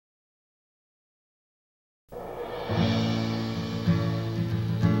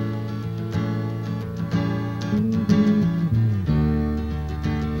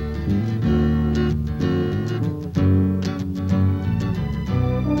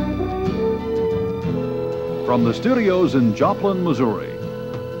From the studios in Joplin, Missouri,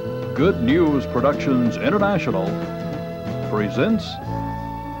 Good News Productions International presents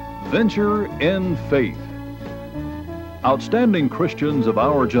Venture in Faith. Outstanding Christians of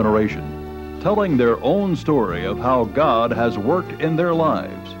our generation telling their own story of how God has worked in their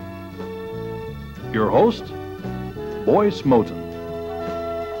lives. Your host, Boyce Moten.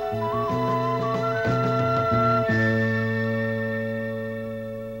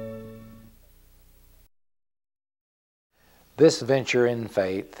 This venture in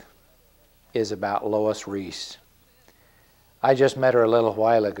faith is about Lois Rees. I just met her a little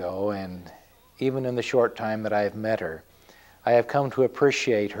while ago, and even in the short time that I have met her, I have come to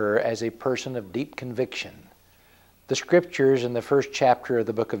appreciate her as a person of deep conviction. The scriptures in the first chapter of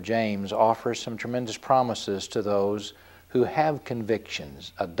the book of James offer some tremendous promises to those who have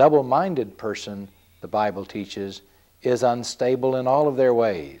convictions. A double-minded person, the Bible teaches, is unstable in all of their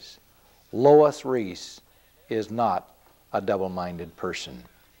ways. Lois Rees is not a double-minded person.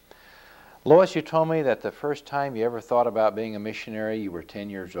 Lois, you told me that the first time you ever thought about being a missionary, you were 10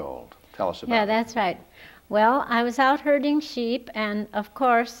 years old. Tell us about it. Yeah, that's right. Well, I was out herding sheep, and of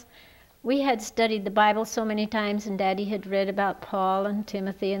course, we had studied the Bible so many times, and Daddy had read about Paul and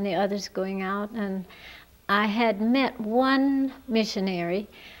Timothy and the others going out, and I had met one missionary,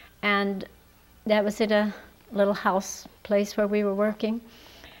 and that was at a little house place where we were working,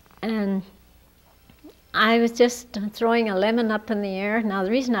 and I was just throwing a lemon up in the air. Now,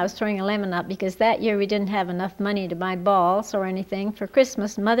 the reason I was throwing a lemon up, because that year we didn't have enough money to buy balls or anything for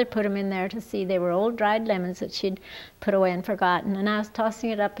Christmas. Mother put them in there to see. They were old dried lemons that she'd put away and forgotten. And I was tossing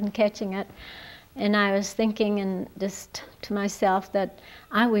it up and catching it. And I was thinking and just to myself that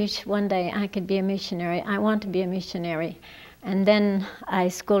I wish one day I could be a missionary. I want to be a missionary. And then I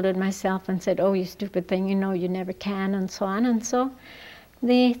scolded myself and said, oh, you stupid thing, you know you never can, and so on. And so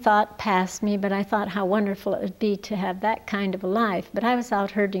the thought passed me, but I thought how wonderful it would be to have that kind of a life. But I was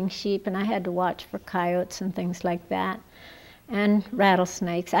out herding sheep, and I had to watch for coyotes and things like that, and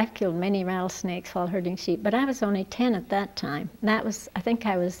rattlesnakes. I've killed many rattlesnakes while herding sheep, but I was only 10 at that time. That was, I think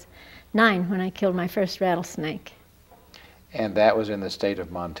I was 9 when I killed my first rattlesnake. And that was in the state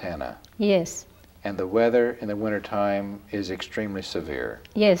of Montana. Yes. And the weather in the wintertime is extremely severe.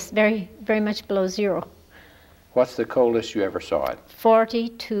 Yes, very, very much below zero. What's the coldest you ever saw it?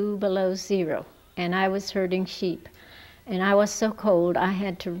 42 below zero, and I was herding sheep. And I was so cold, I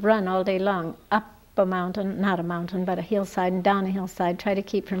had to run all day long up a mountain, not a mountain, but a hillside and down a hillside, try to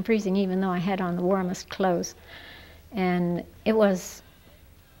keep from freezing, even though I had on the warmest clothes. And it was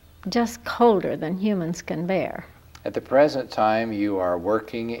just colder than humans can bear. At the present time, you are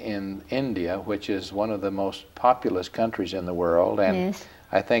working in India, which is one of the most populous countries in the world, and yes.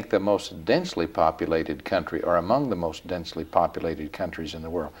 I think the most densely populated country, or among the most densely populated countries in the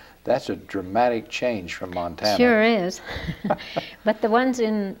world. That's a dramatic change from Montana. Sure is. But the ones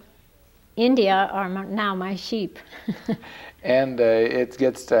in India are now my sheep. And it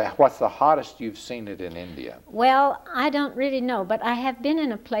gets to, what's the hottest you've seen it in India? Well, I don't really know, but I have been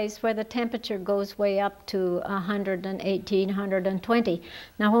in a place where the temperature goes way up to 118, 120.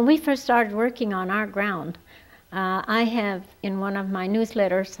 Now, when we first started working on our ground, I have, in one of my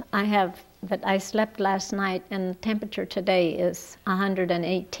newsletters, I have that I slept last night and the temperature today is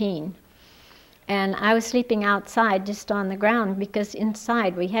 118. And I was sleeping outside just on the ground because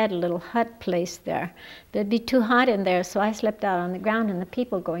inside we had a little hut place there. But it'd be too hot in there, so I slept out on the ground, and the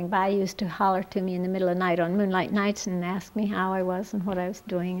people going by used to holler to me in the middle of the night on moonlight nights and ask me how I was and what I was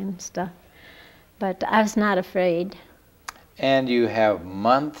doing and stuff. But I was not afraid. And you have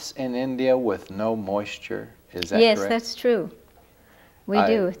months in India with no moisture? Is that yes, correct? That's true. We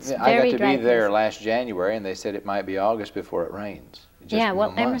do. It's very dry. I got to be there last January, and they said it might be August before it rains. Yeah,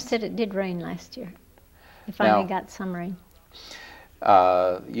 well, Emma said it did rain last year. We finally got some rain.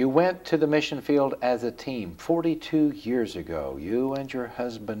 You went to the mission field as a team 42 years ago, you and your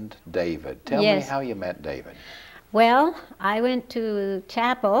husband, David. Tell me how you met David. Well, I went to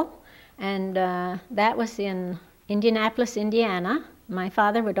chapel, and that was in Indianapolis, Indiana. My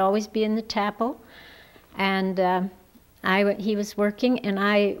father would always be in the chapel. And he was working, and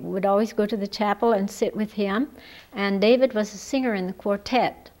I would always go to the chapel and sit with him. And David was a singer in the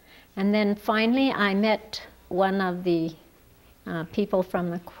quartet. And then finally I met one of the people from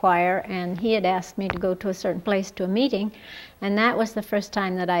the choir, and he had asked me to go to a certain place to a meeting, and that was the first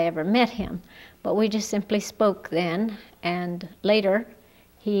time that I ever met him. But we just simply spoke then, and later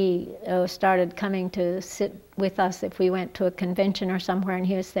he started coming to sit with us if we went to a convention or somewhere and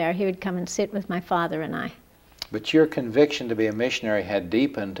he was there. He would come and sit with my father and I. But your conviction to be a missionary had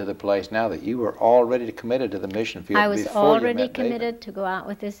deepened to the place now that you were already committed to the mission field. I was before already you met committed David. to go out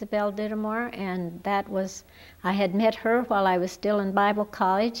with Isabel Dittemore, and that was, I had met her while I was still in Bible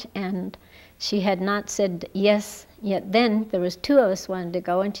college, and she had not said yes yet. Then there was two of us wanted to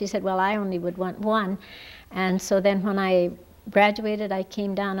go, and she said, well, I only would want one. And so then when I graduated, I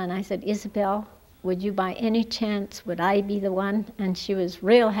came down and I said, Isabel, would you by any chance, would I be the one? And she was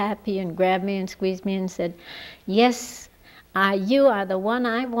real happy and grabbed me and squeezed me and said, yes, you are the one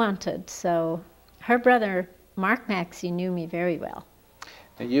I wanted. So her brother, Mark Maxey, knew me very well.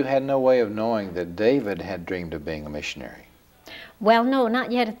 And you had no way of knowing that David had dreamed of being a missionary. Well, no,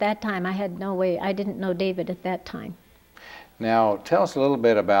 not yet at that time. I had no way. I didn't know David at that time. Now, tell us a little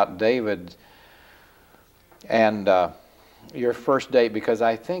bit about David and your first date, because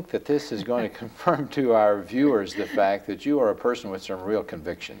I think that this is going to confirm to our viewers the fact that you are a person with some real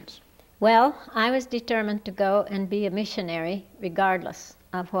convictions. Well, I was determined to go and be a missionary regardless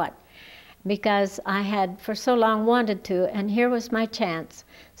of what, because I had for so long wanted to, and here was my chance.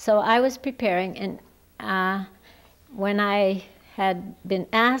 So I was preparing, and when I had been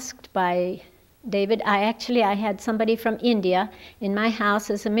asked by David, I had somebody from India in my house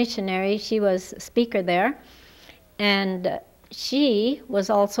as a missionary. She was a speaker there, and she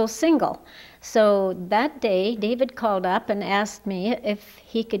was also single. So that day, David called up and asked me if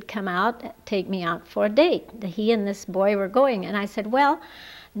he could come out, take me out for a date. He and this boy were going, and I said, well,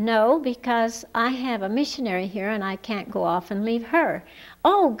 no, because I have a missionary here and I can't go off and leave her.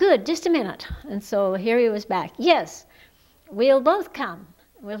 Oh, good, just a minute. And so here he was back. Yes, we'll both come.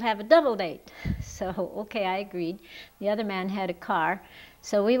 We'll have a double date. So, okay, I agreed. The other man had a car.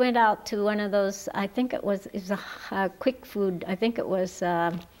 So we went out to one of those, I think it was a quick food, I think it was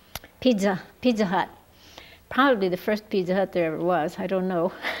Pizza Hut. Probably the first Pizza Hut there ever was, I don't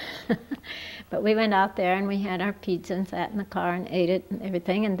know. But we went out there and we had our pizza and sat in the car and ate it and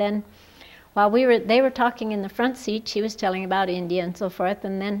everything. And then while they were talking in the front seat, she was telling about India and so forth.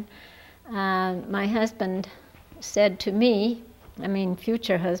 And then my husband said to me, I mean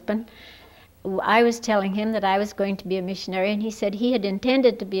future husband, I was telling him that I was going to be a missionary, and he said he had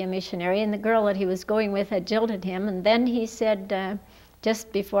intended to be a missionary, and the girl that he was going with had jilted him. And then he said,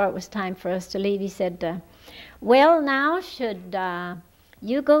 just before it was time for us to leave, he said, well, now, should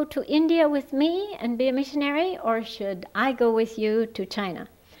you go to India with me and be a missionary, or should I go with you to China?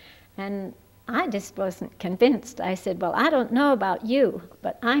 And I just wasn't convinced. I said, well, I don't know about you,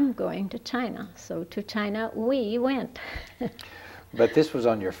 but I'm going to China. So to China we went. But this was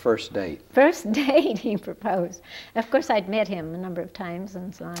on your first date. First date, he proposed. Of course, I'd met him a number of times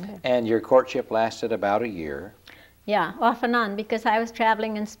and so on. And your courtship lasted about a year. Yeah, off and on, because I was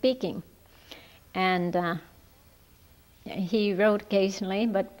traveling and speaking. And he wrote occasionally,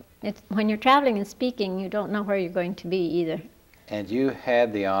 but when you're traveling and speaking, you don't know where you're going to be either. And you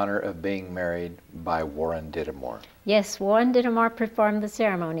had the honor of being married by Warren Dittemore. Yes, Warren Dittemore performed the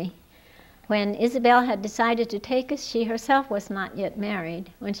ceremony. When Isabel had decided to take us, she herself was not yet married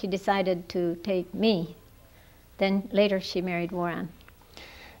when she decided to take me. Then later she married Warren.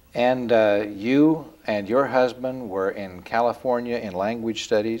 And you and your husband were in California in language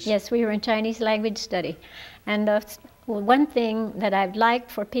studies? Yes, we were in Chinese language study. And one thing that I'd like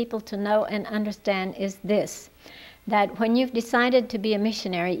for people to know and understand is this, that when you've decided to be a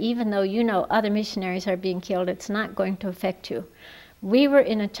missionary, even though you know other missionaries are being killed, it's not going to affect you. We were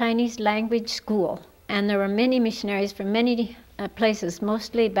in a Chinese language school, and there were many missionaries from many places,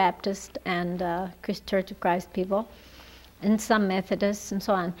 mostly Baptist and Church of Christ people, and some Methodists and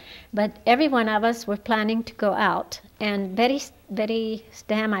so on. But every one of us were planning to go out, and Betty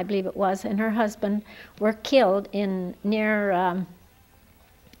Stam, I believe it was, and her husband were killed near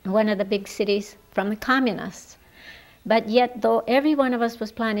one of the big cities from the communists. But yet, though every one of us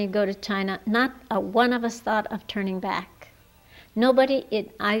was planning to go to China, not a one of us thought of turning back.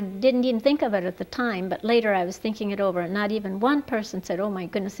 I didn't even think of it at the time, but later I was thinking it over, and not even one person said, oh my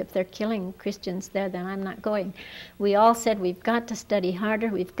goodness, if they're killing Christians there, then I'm not going. We all said, we've got to study harder,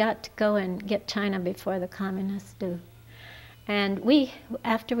 we've got to go and get China before the communists do. And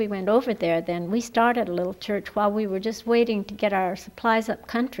after we went over there, then we started a little church while we were just waiting to get our supplies up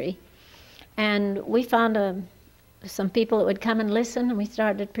country. And we found some people that would come and listen, and we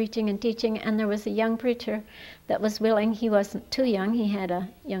started preaching and teaching, and there was a young preacher that was willing. He wasn't too young, he had a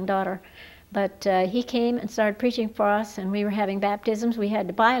young daughter, but he came and started preaching for us, and we were having baptisms. We had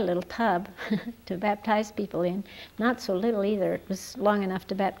to buy a little tub to baptize people in. Not so little either, it was long enough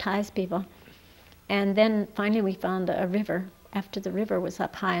to baptize people. And then finally we found a river, after the river was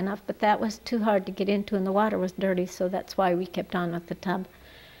up high enough, but that was too hard to get into, and the water was dirty, so that's why we kept on with the tub.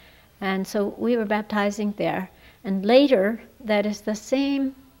 And so we were baptizing there. And later, that is the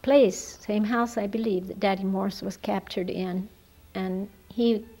same place, same house, I believe, that Daddy Morse was captured in. And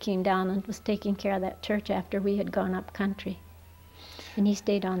he came down and was taking care of that church after we had gone up country. And he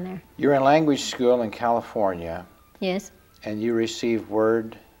stayed on there. You're in language school in California. Yes. And you received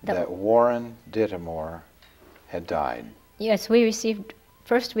word that Warren Dittemore had died. Yes, we received,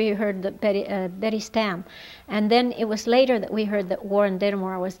 first we heard that Betty Stam, and then it was later that we heard that Warren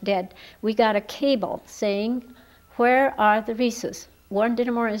Dittemore was dead. We got a cable saying, "Where are the Reeses? Warren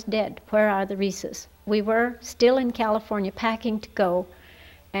Dittemore is dead. Where are the Reeses?" We were still in California packing to go,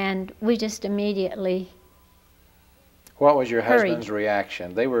 and we just immediately What was your hurried. husband's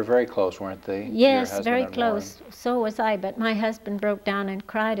reaction? They were very close, weren't they? Yes, very close. So was I, but my husband broke down and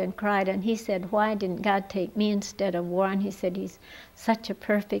cried, and he said, "Why didn't God take me instead of Warren?" He said, "He's such a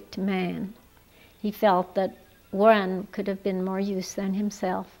perfect man." He felt that Warren could have been more use than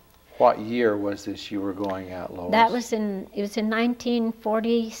himself. What year was this you were going out, Lois? It was in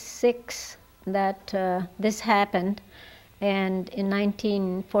 1946 that this happened, and in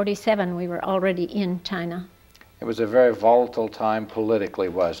 1947 we were already in China. It was a very volatile time politically,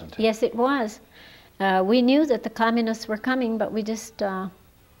 wasn't it? Yes, it was. We knew that the communists were coming, but we just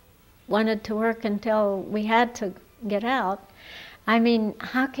wanted to work until we had to get out. I mean,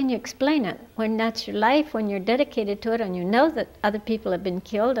 how can you explain it? When that's your life, when you're dedicated to it, and you know that other people have been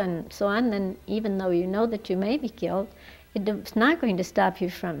killed and so on, then even though you know that you may be killed, it's not going to stop you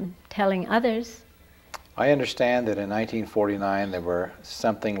from telling others. I understand that in 1949 there were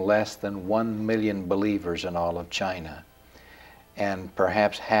something less than 1 million believers in all of China, and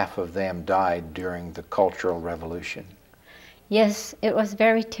perhaps half of them died during the Cultural Revolution. Yes, it was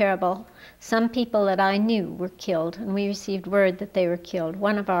very terrible. Some people that I knew were killed, and we received word that they were killed.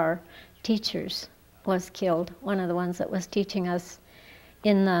 One of our teachers was killed, one of the ones that was teaching us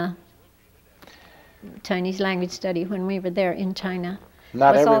in the Chinese language study when we were there in China.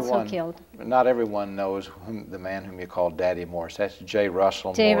 Was also killed. Not everyone knows the man whom you call Daddy Morse. That's J. Russell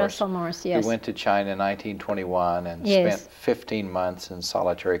Morse. J. Russell Morse, yes. Who went to China in 1921 and yes. spent 15 months in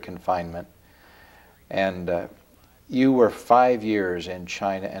solitary confinement. And you were 5 years in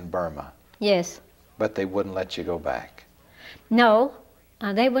China and Burma. Yes. But they wouldn't let you go back. No,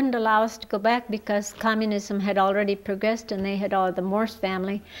 they wouldn't allow us to go back because communism had already progressed and they had all the Morse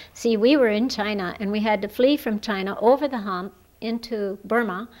family. See, we were in China and we had to flee from China over the hump into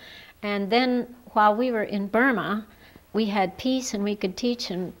Burma, and then while we were in Burma we had peace and we could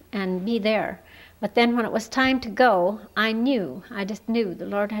teach and be there. But then when it was time to go, I just knew the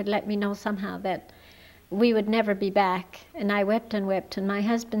Lord had let me know somehow that we would never be back. And I wept and wept, and my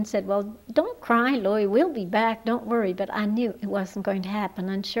husband said, "Well, don't cry, Louie, we'll be back, don't worry." But I knew it wasn't going to happen,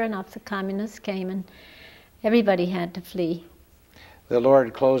 and sure enough the communists came and everybody had to flee. The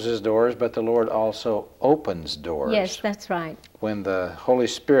Lord closes doors, but the Lord also opens doors. Yes, that's right. When the Holy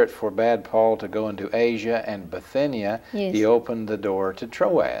Spirit forbade Paul to go into Asia and Bithynia, yes. he opened the door to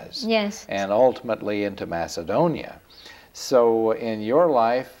Troas. Yes. And ultimately into Macedonia. So in your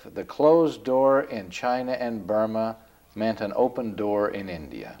life, the closed door in China and Burma meant an open door in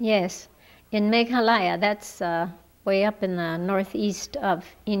India. Yes. In Meghalaya, that's way up in the northeast of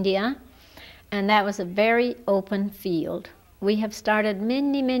India, and that was a very open field. We have started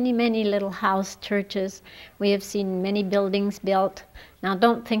many, many, many little house churches. We have seen many buildings built. Now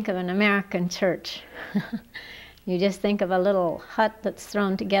don't think of an American church. You just think of a little hut that's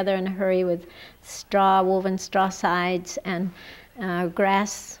thrown together in a hurry with straw, woven straw sides, and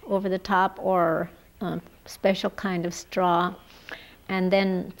grass over the top, or a special kind of straw. And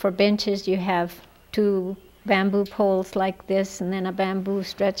then for benches you have 2 bamboo poles like this, and then a bamboo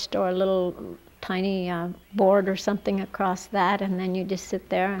stretched or a little tiny board or something across that, and then you just sit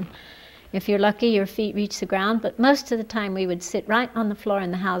there, and if you're lucky your feet reach the ground, but most of the time we would sit right on the floor in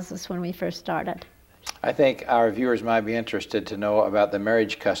the houses when we first started. I think our viewers might be interested to know about the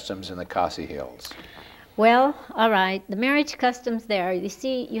marriage customs in the Khasi Hills. Well, all right, the marriage customs there, you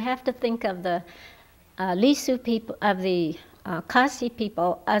see, you have to think of the Lisu people, of the Khasi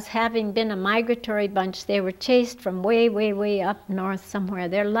people, as having been a migratory bunch. They were chased from way, way, way up north somewhere.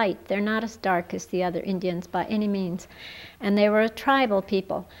 They're light. They're not as dark as the other Indians by any means. And they were a tribal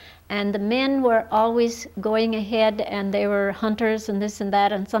people. And the men were always going ahead, and they were hunters and this and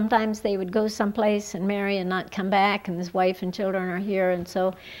that, and sometimes they would go someplace and marry and not come back, and his wife and children are here, and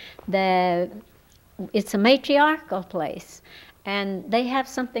so it's a matriarchal place. And they have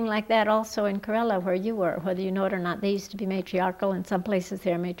something like that also in Kerala, where you were, whether you know it or not. They used to be matriarchal, and some places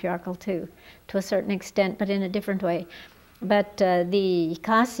they're matriarchal too, to a certain extent, but in a different way. But the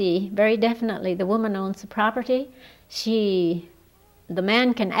Khasi, very definitely, the woman owns the property. the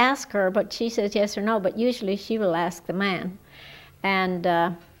man can ask her, but she says yes or no, but usually she will ask the man. And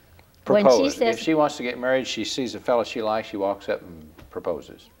when she says, if she wants to get married, she sees a fellow she likes, she walks up and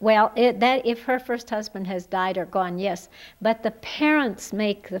proposes. well, that if her first husband has died or gone, yes. But the parents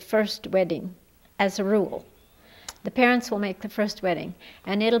make the first wedding, as a rule. The parents will make the first wedding,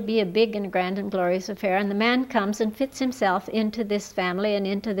 and it'll be a big and grand and glorious affair, and the man comes and fits himself into this family and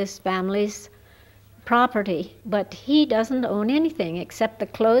into this family's property, but he doesn't own anything except the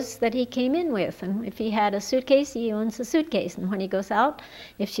clothes that he came in with. And if he had a suitcase, he owns the suitcase, and when he goes out,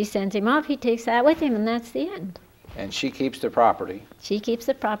 if she sends him off, he takes that with him, and that's the end. And she keeps the property. She keeps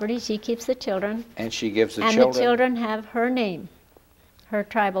the property, she keeps the children. And she gives the and children. And the children have her name, her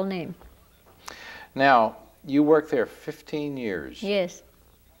tribal name. Now, you worked there 15 years. Yes.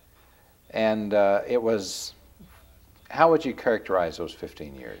 And it was, how would you characterize those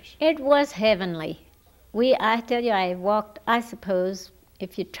 15 years? It was heavenly. I tell you, I walked, I suppose,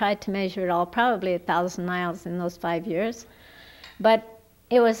 if you tried to measure it all, probably 1,000 miles in those 5 years. But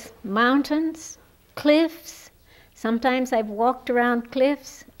it was mountains, cliffs. Sometimes I've walked around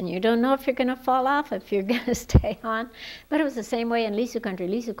cliffs, and you don't know if you're going to fall off, if you're going to stay on. But it was the same way in Lisu country.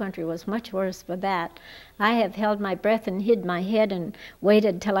 Lisu country was much worse for that. I have held my breath and hid my head and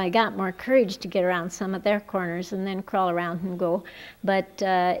waited till I got more courage to get around some of their corners and then crawl around and go. But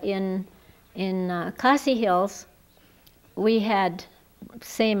in Khasi Hills, we had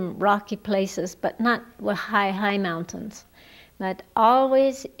same rocky places, but not high mountains. But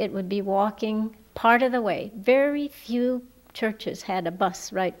always it would be walking part of the way. Very few churches had a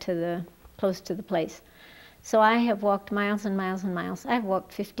bus right to close to the place. So I have walked miles and miles and miles. I've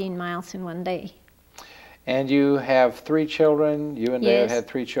walked 15 miles in one day. And you have 3 children. You and Yes. Dad had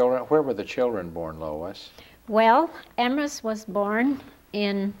 3 children. Where were the children born, Lois? Well, Emrys was born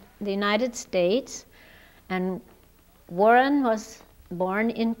in the United States, and Warren was born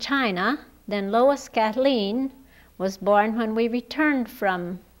in China. Then Lois Kathleen was born when we returned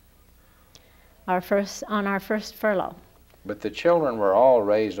from on our first furlough. But the children were all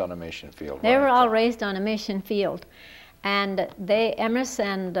raised on a mission field. They were right? all raised on a mission field, and Emrys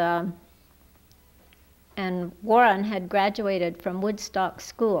and Warren had graduated from Woodstock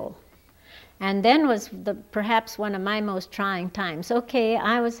School. And then was perhaps one of my most trying times. Okay,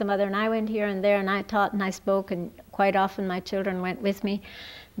 I was a mother, and I went here and there, and I taught and I spoke, and quite often my children went with me.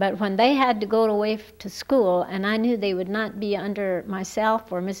 But when they had to go away to school, and I knew they would not be under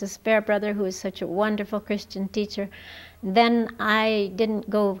myself or Mrs. Fairbrother, who is such a wonderful Christian teacher, then I didn't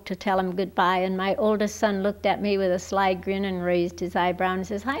go to tell them goodbye. And my oldest son looked at me with a sly grin and raised his eyebrow and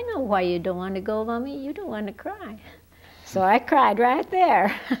says, I know why you don't want to go, Mommy. You don't want to cry. So I cried right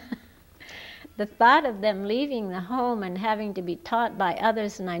there. The thought of them leaving the home and having to be taught by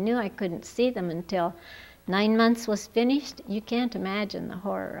others, and I knew I couldn't see them until 9 months was finished, you can't imagine the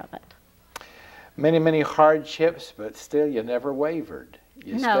horror of it. Many, many hardships, but still you never wavered.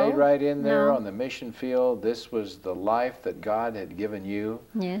 You stayed right in there on the mission field. This was the life that God had given you.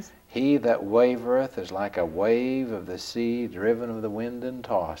 Yes. He that wavereth is like a wave of the sea, driven of the wind and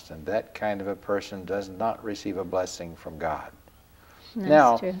tossed. And that kind of a person does not receive a blessing from God. That's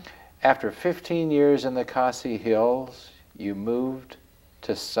now, true. After 15 years in the Khasi Hills, you moved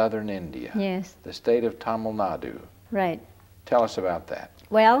to southern India. Yes. The state of Tamil Nadu. Right. Tell us about that.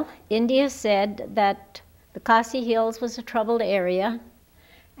 Well, India said that the Khasi Hills was a troubled area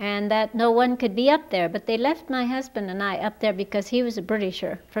and that no one could be up there. But they left my husband and I up there because he was a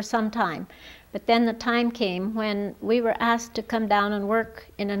Britisher for some time. But then the time came when we were asked to come down and work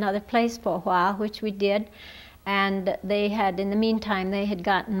in another place for a while, which we did. And they had, in the meantime, they had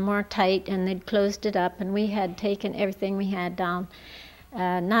gotten more tight and they'd closed it up, and we had taken everything we had down.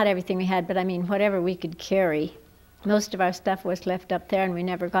 Not everything we had, but I mean whatever we could carry. Most of our stuff was left up there and we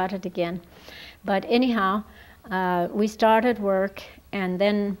never got it again. But anyhow, we started work, and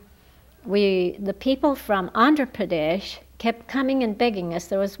then the people from Andhra Pradesh kept coming and begging us.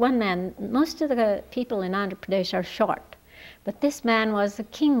 There was one man, most of the people in Andhra Pradesh are short, but this man was a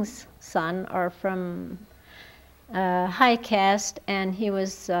king's son or from high caste, and he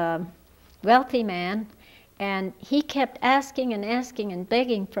was a wealthy man, and he kept asking and asking and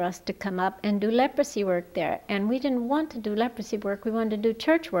begging for us to come up and do leprosy work there. And we didn't want to do leprosy work, we wanted to do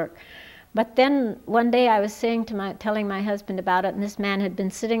church work. But then one day I was telling my husband about it, and this man had been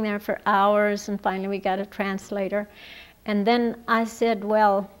sitting there for hours, and finally we got a translator. And then I said,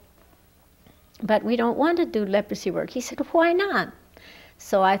 well, but we don't want to do leprosy work. He said, why not?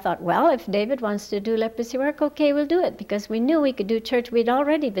 So I thought, well, if David wants to do leprosy work, okay, we'll do it, because we knew we could do church. We'd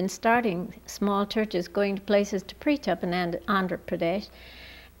already been starting small churches, going to places to preach up in Andhra Pradesh.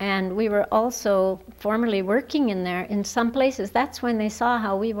 And we were also formerly working in there in some places. That's when they saw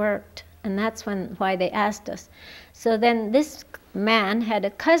how we worked, and that's why they asked us. So then this man had a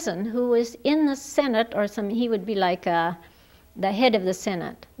cousin who was in the Senate, or he would be like the head of the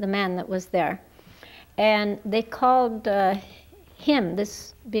Senate, the man that was there. And they called him,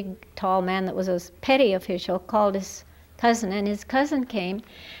 this big tall man that was a petty official, called his cousin, and his cousin came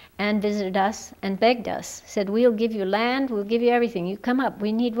and visited us and begged us, said, we'll give you land, we'll give you everything, you come up,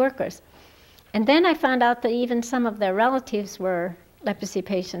 we need workers. And then I found out that even some of their relatives were leprosy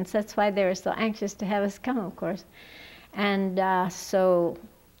patients. That's why they were so anxious to have us come, of course. And so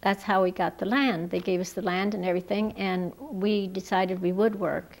that's how we got the land. They gave us the land and everything, and we decided we would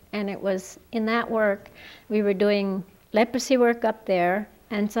work. And it was in that work, we were doing leprosy work up there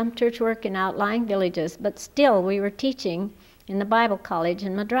and some church work in outlying villages, but still we were teaching in the Bible college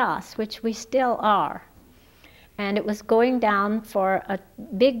in Madras, which we still are. And it was going down for a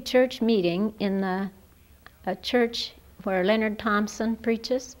big church meeting in a church where Leonard Thompson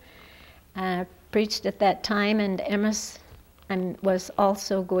preaches, preached at that time, and Emerson was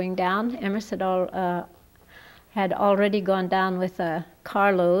also going down. Emerson had already gone down with a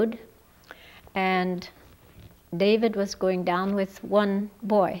carload, and David was going down with one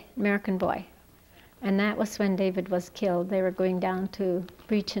boy, American boy. And that was when David was killed. They were going down to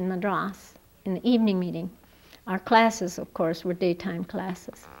preach in Madras in the evening meeting. Our classes, of course, were daytime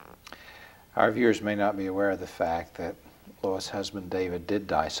classes. Our viewers may not be aware of the fact that Lois' husband David did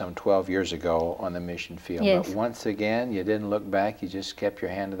die some 12 years ago on the mission field. Yes. But once again, you didn't look back, you just kept your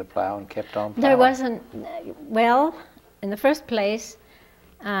hand to the plow and kept on plowing. There wasn't, well, in the first place,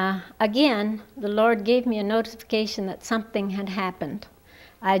 again, the Lord gave me a notification that something had happened.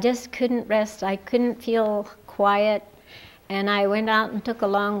 I just couldn't rest, I couldn't feel quiet, and I went out and took a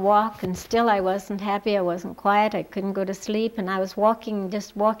long walk, and still I wasn't happy, I wasn't quiet, I couldn't go to sleep, and I was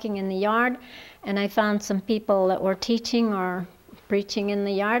just walking in the yard, and I found some people that were teaching or preaching in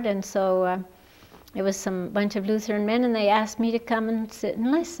the yard, and so it was some bunch of Lutheran men, and they asked me to come and sit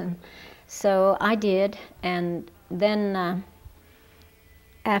and listen. So I did, and then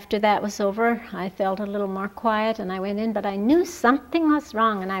after that was over, I felt a little more quiet, and I went in, but I knew something was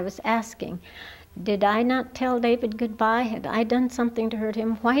wrong, and I was asking, did I not tell David goodbye? Had I done something to hurt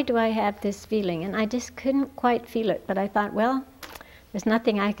him? Why do I have this feeling? And I just couldn't quite feel it, but I thought, well, there's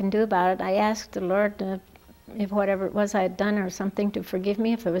nothing I can do about it. I asked the Lord if whatever it was I had done or something to forgive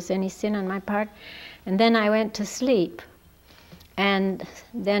me, if there was any sin on my part, and then I went to sleep. And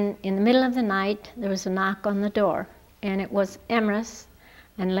then in the middle of the night, there was a knock on the door, and it was Emerson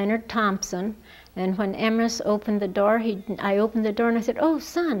and Leonard Thompson. And when Emerson opened the door, I opened the door and I said, "Oh,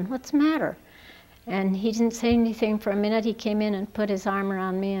 son, what's the matter?" And he didn't say anything for a minute. He came in and put his arm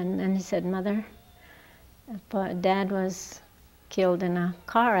around me, and then he said, "Mother, Dad was killed in a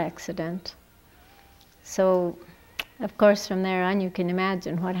car accident." So, of course, from there on, you can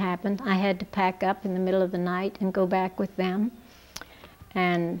imagine what happened. I had to pack up in the middle of the night and go back with them.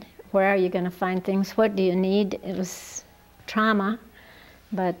 And where are you going to find things? What do you need? It was trauma.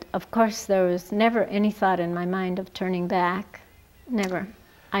 But of course, there was never any thought in my mind of turning back. Never.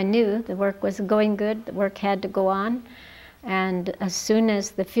 I knew the work was going good, the work had to go on. And as soon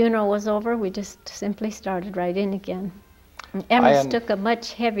as the funeral was over, we just simply started right in again. And Emerson took a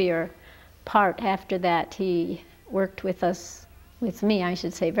much heavier part after that. He worked with us, with me, I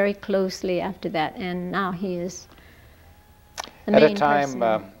should say, very closely after that. And now he is the main person. At a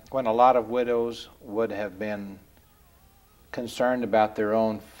time when a lot of widows would have been concerned about their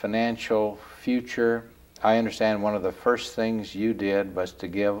own financial future, I understand one of the first things you did was to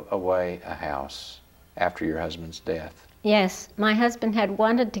give away a house after your husband's death. Yes, my husband had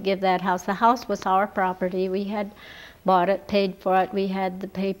wanted to give that house. The house was our property. We had bought it, paid for it, we had the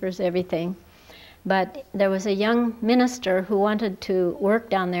papers, everything. But there was a young minister who wanted to work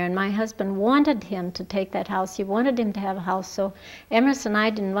down there, and my husband wanted him to take that house. He wanted him to have a house. So Emerson and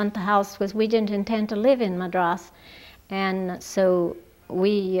I didn't want the house because we didn't intend to live in Madras. And so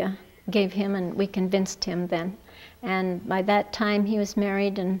we gave him, and we convinced him then. And by that time he was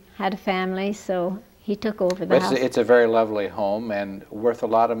married and had a family, so he took over the house. It's a very lovely home and worth a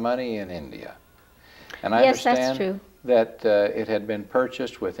lot of money in India. And I yes, understand that's true. That it had been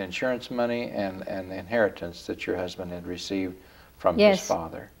purchased with insurance money and inheritance that your husband had received from his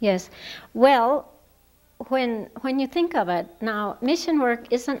father. Yes. Well, when you think of it, now mission work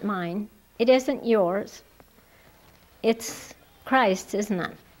isn't mine. It isn't yours. It's Christ's, isn't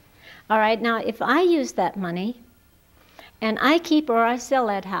it? All right, now if I use that money and I keep or I sell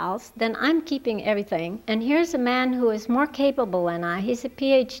that house, then I'm keeping everything. And here's a man who is more capable than I. He's a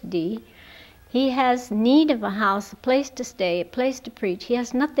PhD, He has need of a house, a place to stay, a place to preach. He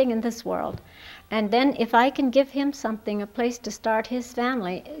has nothing in this world. And then if I can give him something, a place to start his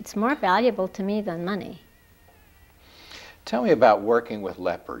family, it's more valuable to me than money. Tell me about working with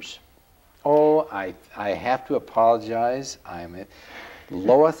lepers. Oh, I have to apologize.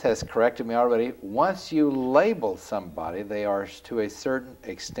 Lois has corrected me already. Once you label somebody, they are to a certain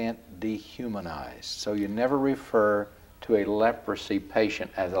extent dehumanized. So you never refer to a leprosy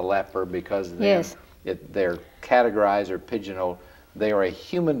patient as a leper because they're categorized or pigeonholed. They are a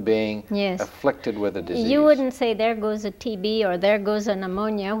human being afflicted with a disease. You wouldn't say there goes a TB or there goes a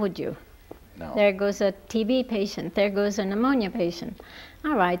pneumonia, would you? No. There goes a TB patient, there goes a pneumonia patient.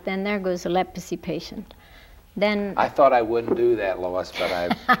 All right, then there goes a leprosy patient. Then I thought I wouldn't do that, Lois,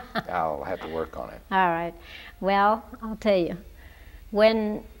 but I'll have to work on it. All right. Well, I'll tell you,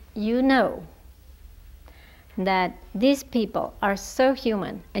 when you know that these people are so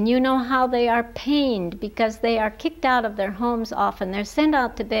human, and you know how they are pained because they are kicked out of their homes often, they're sent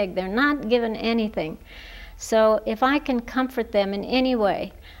out to beg, they're not given anything. So if I can comfort them in any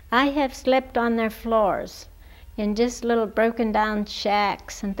way, I have slept on their floors in just little broken down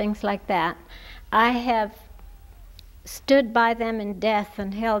shacks and things like that. I have stood by them in death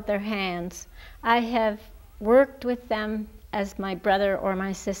and held their hands. I have worked with them as my brother or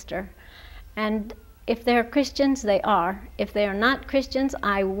my sister. And if they're Christians, they are. If they are not Christians,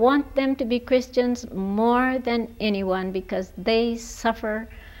 I want them to be Christians more than anyone because they suffer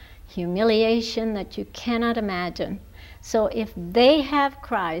humiliation that you cannot imagine. So if they have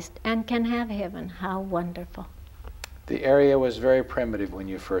Christ and can have heaven, how wonderful. The area was very primitive when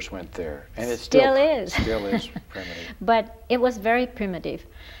you first went there. And it still is. Still is primitive. But it was very primitive.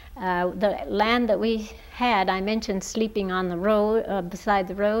 The land that we had, I mentioned sleeping on the road, beside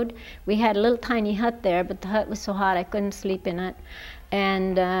the road. We had a little tiny hut there, but the hut was so hot I couldn't sleep in it.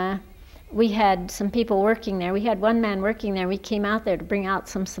 And we had some people working there. We had one man working there. We came out there to bring out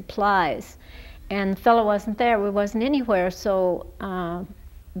some supplies. And the fellow wasn't there. We wasn't anywhere. So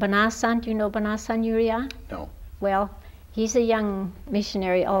Banasan, do you know Banasan Uriah? No. Well, he's a young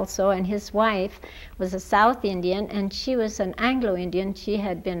missionary also, and his wife was a South Indian, and she was an Anglo-Indian. She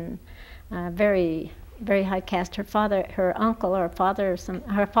had been very, very high caste. Her father, her uncle or father,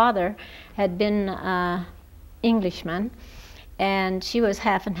 her father had been Englishman, and she was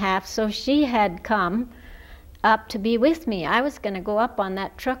half and half. So she had come up to be with me. I was going to go up on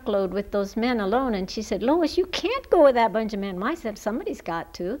that truckload with those men alone, and she said, "Lois, you can't go with that bunch of men." I said, "Somebody's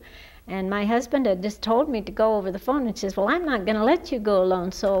got to." And my husband had just told me to go over the phone, and she says, "Well, I'm not going to let you go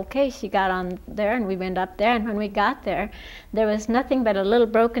alone." So, okay, she got on there, and we went up there, and when we got there, there was nothing but a little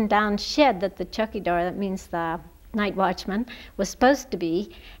broken down shed that the chowkidar, that means the night watchman, was supposed to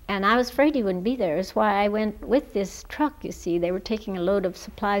be, and I was afraid he wouldn't be there. That's why I went with this truck, you see. They were taking a load of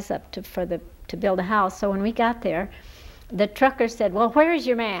supplies up to build a house. So when we got there, the trucker said, "Well, where is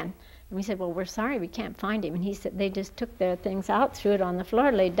your man?" And we said, "Well, we're sorry, we can't find him." And he said, they just took their things out, threw it on the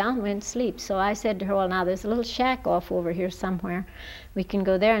floor, laid down, went to sleep. So I said to her, "Well, now there's a little shack off over here somewhere. We can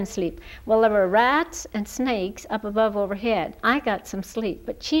go there and sleep." Well, there were rats and snakes up above overhead. I got some sleep,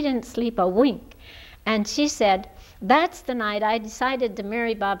 but she didn't sleep a wink. And she said, "That's the night I decided to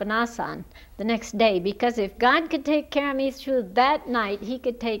marry Babanasan the next day, because if God could take care of me through that night, he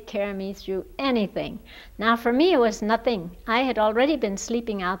could take care of me through anything." Now for me it was nothing. I had already been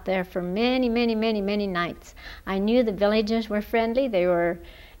sleeping out there for many, many, many, many nights. I knew the villagers were friendly. They were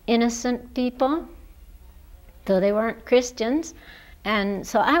innocent people, though they weren't Christians, and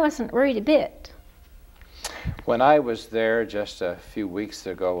so I wasn't worried a bit. When I was there just a few weeks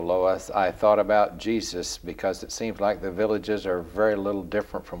ago, Lois, I thought about Jesus, because it seems like the villages are very little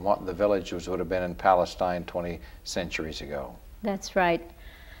different from what the villages would have been in Palestine 20 centuries ago. That's right.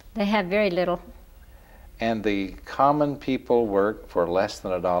 They have very little. And the common people work for less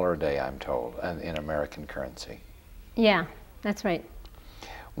than $1 a day, I'm told, in American currency. Yeah, that's right.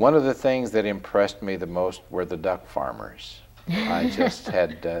 One of the things that impressed me the most were the duck farmers. I just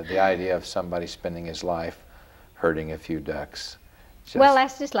had the idea of somebody spending his life herding a few ducks. Well,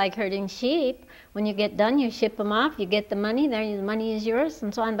 that's just like herding sheep. When you get done, you ship them off, you get the money, the money is yours,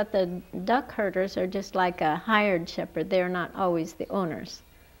 and so on. But the duck herders are just like a hired shepherd. They're not always the owners.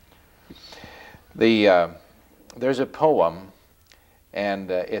 There's a poem,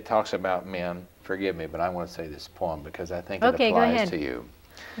 and it talks about men. Forgive me, but I want to say this poem because I think it applies to you.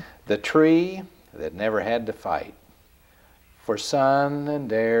 The tree that never had to fight for sun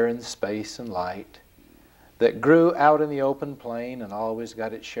and air and space and light, that grew out in the open plain and always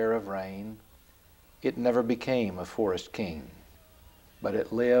got its share of rain, it never became a forest king, but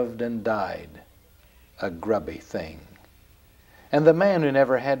it lived and died a grubby thing. And the man who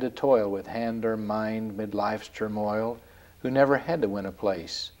never had to toil with hand or mind mid life's turmoil, who never had to win a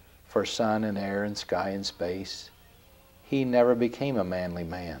place for sun and air and sky and space, he never became a manly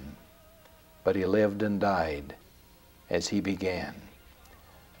man, but he lived and died as he began.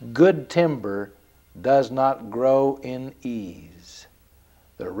 Good timber does not grow in ease.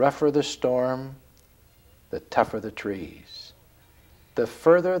 The rougher the storm, the tougher the trees. The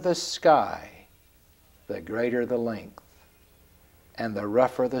further the sky, the greater the length. And the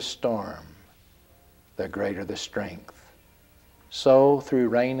rougher the storm, the greater the strength. So through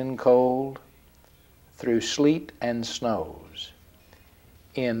rain and cold, through sleet and snows,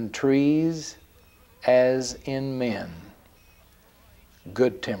 in trees as in men,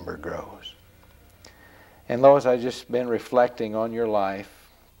 good timber grows. And Lois, I've just been reflecting on your life,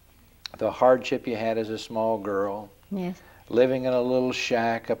 the hardship you had as a small girl. Yes. Living in a little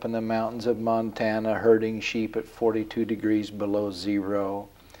shack up in the mountains of Montana, herding sheep at 42 degrees below zero,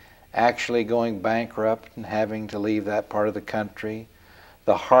 actually going bankrupt and having to leave that part of the country,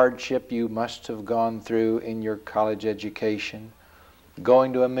 the hardship you must have gone through in your college education,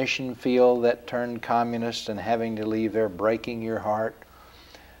 going to a mission field that turned communist and having to leave there, breaking your heart,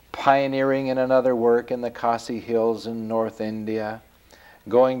 pioneering in another work in the Khasi Hills in North India,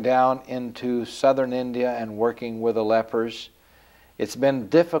 going down into southern India and working with the lepers. It's been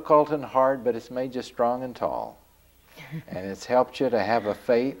difficult and hard, but it's made you strong and tall. And it's helped you to have a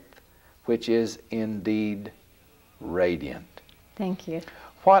faith which is indeed radiant. Thank you.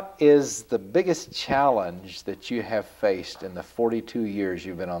 What is the biggest challenge that you have faced in the 42 years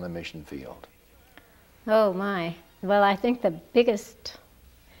you've been on the mission field? Oh my. Well, I think the biggest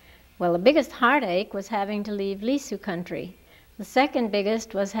heartache was having to leave Lisu country. The second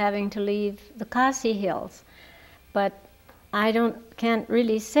biggest was having to leave the Khasi Hills. But I can't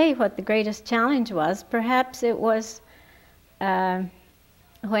really say what the greatest challenge was. Perhaps it was when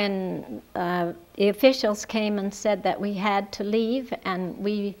the officials came and said that we had to leave, and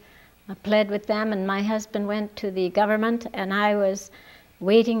we pled with them, and my husband went to the government, and I was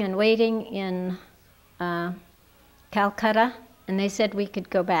waiting and waiting in Calcutta, and they said we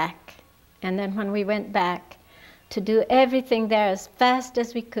could go back. And then when we went back, to do everything there as fast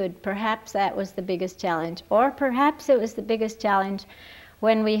as we could, perhaps that was the biggest challenge. Or perhaps it was the biggest challenge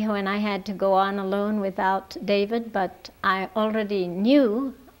when I had to go on alone without David, but I already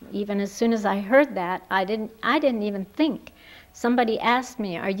knew, even as soon as I heard that, I didn't even think. Somebody asked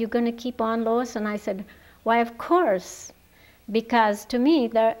me, "Are you going to keep on, Lois?" And I said, "Why, of course," because to me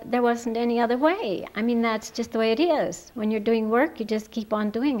there wasn't any other way. I mean, that's just the way it is. When you're doing work, you just keep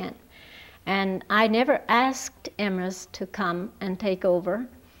on doing it. And I never asked Emrys to come and take over,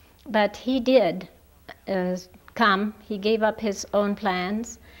 but he did come. He gave up his own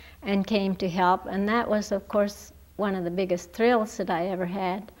plans and came to help, and that was, of course, one of the biggest thrills that I ever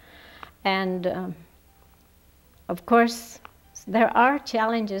had. And of course, there are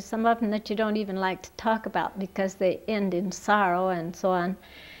challenges, some of them that you don't even like to talk about because they end in sorrow and so on.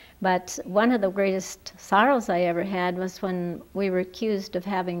 But one of the greatest sorrows I ever had was when we were accused of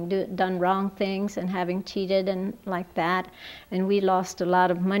having done wrong things and having cheated and like that. And we lost a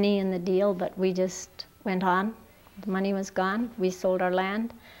lot of money in the deal, but we just went on. The money was gone. We sold our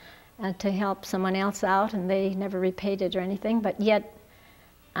land to help someone else out, and they never repaid it or anything. But yet,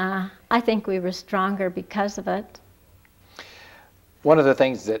 I think we were stronger because of it. One of the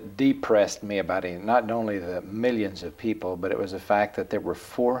things that depressed me about it, not only the millions of people, but it was the fact that there were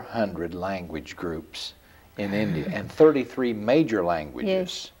 400 language groups in India and 33 major languages.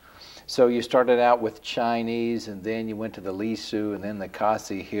 Yes. So you started out with Chinese, and then you went to the Lisu, and then the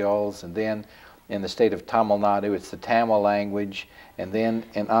Khasi Hills, and then in the state of Tamil Nadu, it's the Tamil language, and then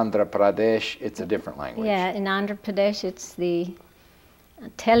in Andhra Pradesh, it's a different language. Yeah, in Andhra Pradesh, it's the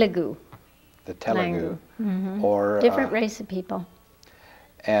Telugu. The Telugu. Mm-hmm. Or different race of people.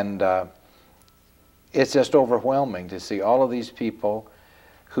 And it's just overwhelming to see all of these people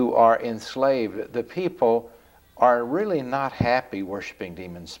who are enslaved. The people are really not happy worshiping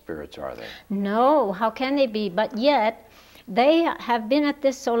demon spirits, are they? No, how can they be? But yet, they have been at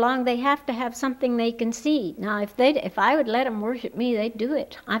this so long, they have to have something they can see. Now, if I would let them worship me, they'd do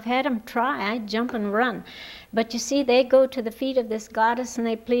it. I've had them try. I'd jump and run. But you see, they go to the feet of this goddess and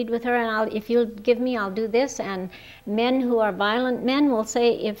they plead with her, and if you'll give me, I'll do this. And men who are violent men will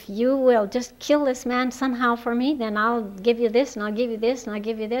say, if you will just kill this man somehow for me, then I'll give you this, and I'll give you this, and I'll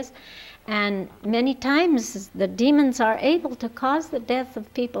give you this. And many times the demons are able to cause the death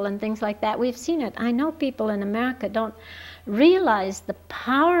of people and things like that. We've seen it. I know people in America don't realize the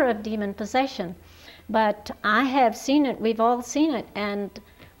power of demon possession, but I have seen it. We've all seen it. And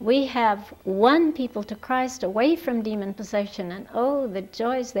we have won people to Christ away from demon possession, and oh, the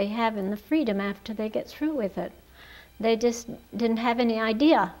joys they have in the freedom after they get through with it. They just didn't have any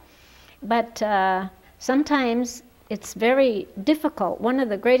idea. But sometimes it's very difficult. One of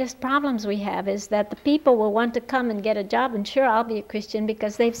the greatest problems we have is that the people will want to come and get a job, and sure, I'll be a Christian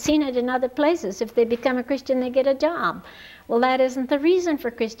because they've seen it in other places. If they become a Christian, they get a job. Well, that isn't the reason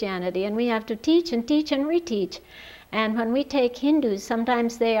for Christianity, and we have to teach and teach and reteach. And when we take Hindus,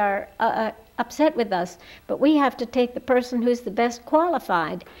 sometimes they are upset with us, but we have to take the person who's the best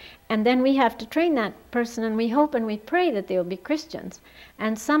qualified, and then we have to train that person, and we hope and we pray that they will be Christians.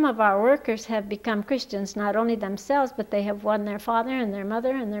 And some of our workers have become Christians, not only themselves, but they have won their father and their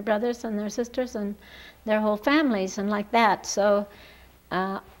mother and their brothers and their sisters and their whole families and like that. So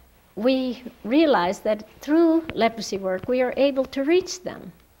we realize that through leprosy work, we are able to reach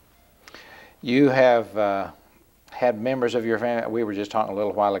them. You have had members of your family. We were just talking a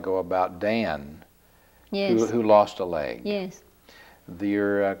little while ago about Dan, Yes. who lost a leg. Yes.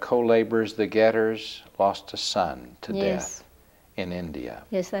 Your co-laborers, the Getters, lost a son to Yes. death in India.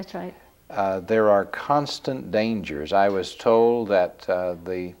 Yes, that's right. There are constant dangers. I was told that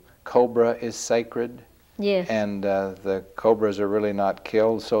the cobra is sacred, Yes. and the cobras are really not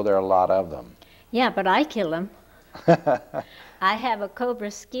killed, so there are a lot of them. Yeah, but I kill them. I have a cobra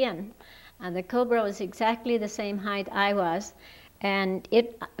skin. And the cobra was exactly the same height I was. And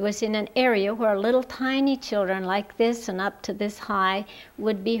it was in an area where little tiny children like this and up to this high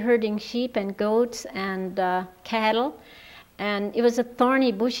would be herding sheep and goats and cattle. And it was a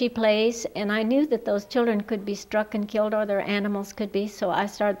thorny, bushy place, and I knew that those children could be struck and killed, or their animals could be, so I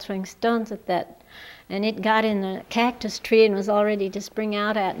started throwing stones at that. And it got in a cactus tree and was all ready to spring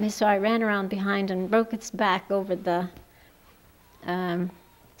out at me, so I ran around behind and broke its back over the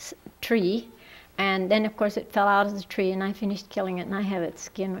tree. And then, of course, it fell out of the tree, and I finished killing it, and I have its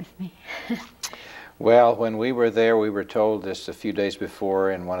skin with me. Well, when we were there, we were told just a few days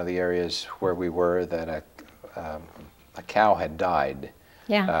before in one of the areas where we were that a cow had died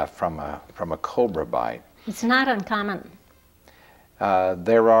Yeah. from a cobra bite. It's not uncommon.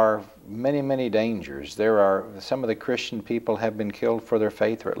 There are many, many dangers. There are some of the Christian people have been killed for their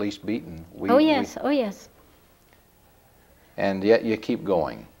faith, or at least beaten. Oh, yes. Oh, yes. And yet you keep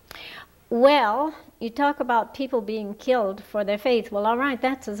going. Well, you talk about people being killed for their faith. Well, all right,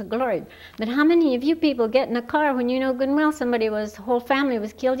 that's as a glory. But how many of you people get in a car when you know good and well the whole family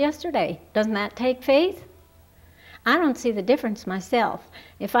was killed yesterday? Doesn't that take faith? I don't see the difference myself.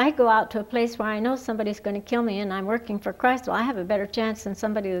 If I go out to a place where I know somebody's going to kill me and I'm working for Christ, well, I have a better chance than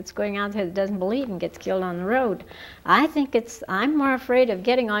somebody that's going out there that doesn't believe and gets killed on the road. I think I'm more afraid of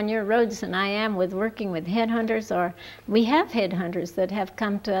getting on your roads than I am with working with headhunters, or we have headhunters that have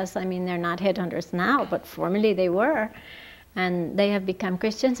come to us. I mean, they're not headhunters now, but formerly they were. And they have become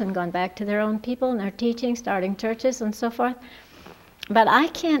Christians and gone back to their own people and their teaching, starting churches and so forth. But I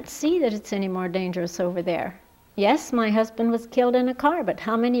can't see that it's any more dangerous over there. Yes, my husband was killed in a car, but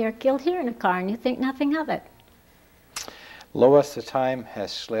how many are killed here in a car and you think nothing of it? Lois, the time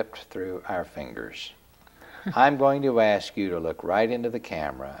has slipped through our fingers. I'm going to ask you to look right into the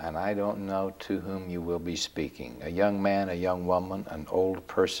camera, and I don't know to whom you will be speaking. A young man, a young woman, an old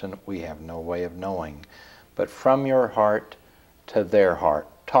person, we have no way of knowing. But from your heart to their heart,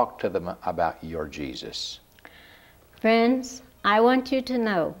 talk to them about your Jesus. Friends, I want you to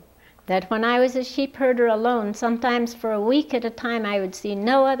know that when I was a sheep herder alone, sometimes for a week at a time, I would see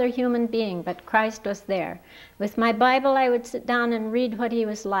no other human being, but Christ was there. With my Bible, I would sit down and read what he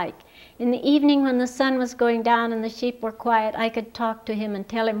was like. In the evening, when the sun was going down and the sheep were quiet, I could talk to him and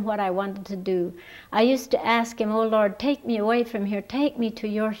tell him what I wanted to do. I used to ask him, "Oh Lord, take me away from here, take me to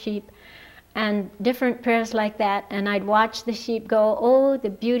your sheep," and different prayers like that, and I'd watch the sheep go. Oh, the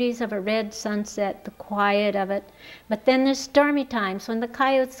beauties of a red sunset, the quiet of it. But then there's stormy times when the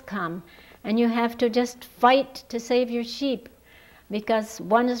coyotes come, and you have to just fight to save your sheep, because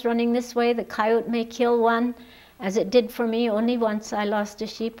one is running this way, the coyote may kill one, as it did for me. Only once I lost a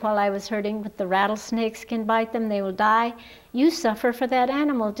sheep while I was herding, but the rattlesnakes can bite them, they will die. You suffer for that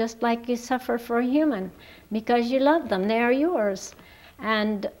animal just like you suffer for a human, because you love them, they are yours.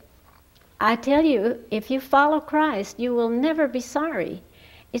 And I tell you, if you follow Christ, you will never be sorry.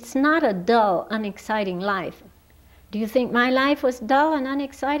 It's not a dull, unexciting life. Do you think my life was dull and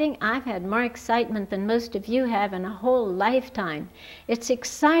unexciting? I've had more excitement than most of you have in a whole lifetime. It's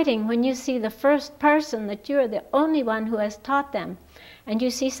exciting when you see the first person that you're the only one who has taught them, and you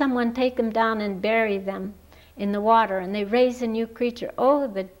see someone take them down and bury them in the water, and they raise a new creature. Oh,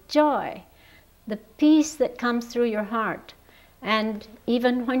 the joy, the peace that comes through your heart. And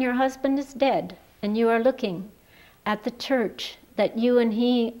even when your husband is dead and you are looking at the church that you and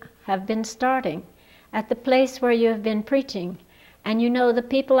he have been starting, at the place where you have been preaching, and you know the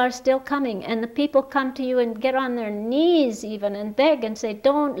people are still coming, and the people come to you and get on their knees even and beg and say,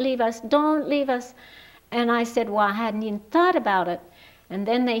 don't leave us, don't leave us. And I said, well, I hadn't even thought about it. And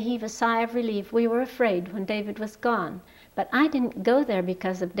then they heave a sigh of relief. We were afraid when David was gone. But I didn't go there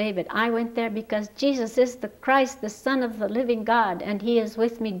because of David. I went there because Jesus is the Christ, the Son of the living God, and he is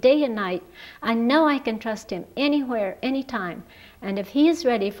with me day and night. I know I can trust him anywhere, anytime. And if he is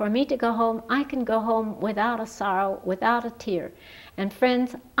ready for me to go home, I can go home without a sorrow, without a tear. And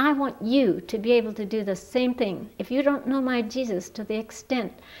friends, I want you to be able to do the same thing. If you don't know my Jesus to the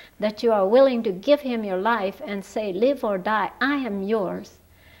extent that you are willing to give him your life and say, live or die, I am yours,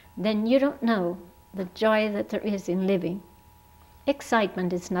 then you don't know the joy that there is in living.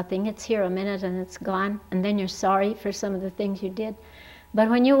 Excitement is nothing. It's here a minute and it's gone, and then you're sorry for some of the things you did. But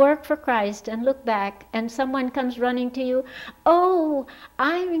when you work for Christ and look back and someone comes running to you, oh,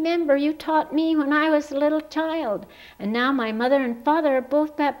 I remember you taught me when I was a little child, and now my mother and father are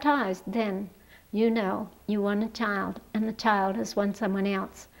both baptized, then you know you won a child and the child has won someone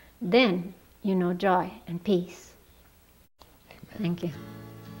else. Then you know joy and peace. Amen. Thank you.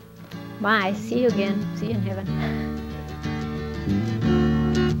 Bye. See you again. See you in heaven.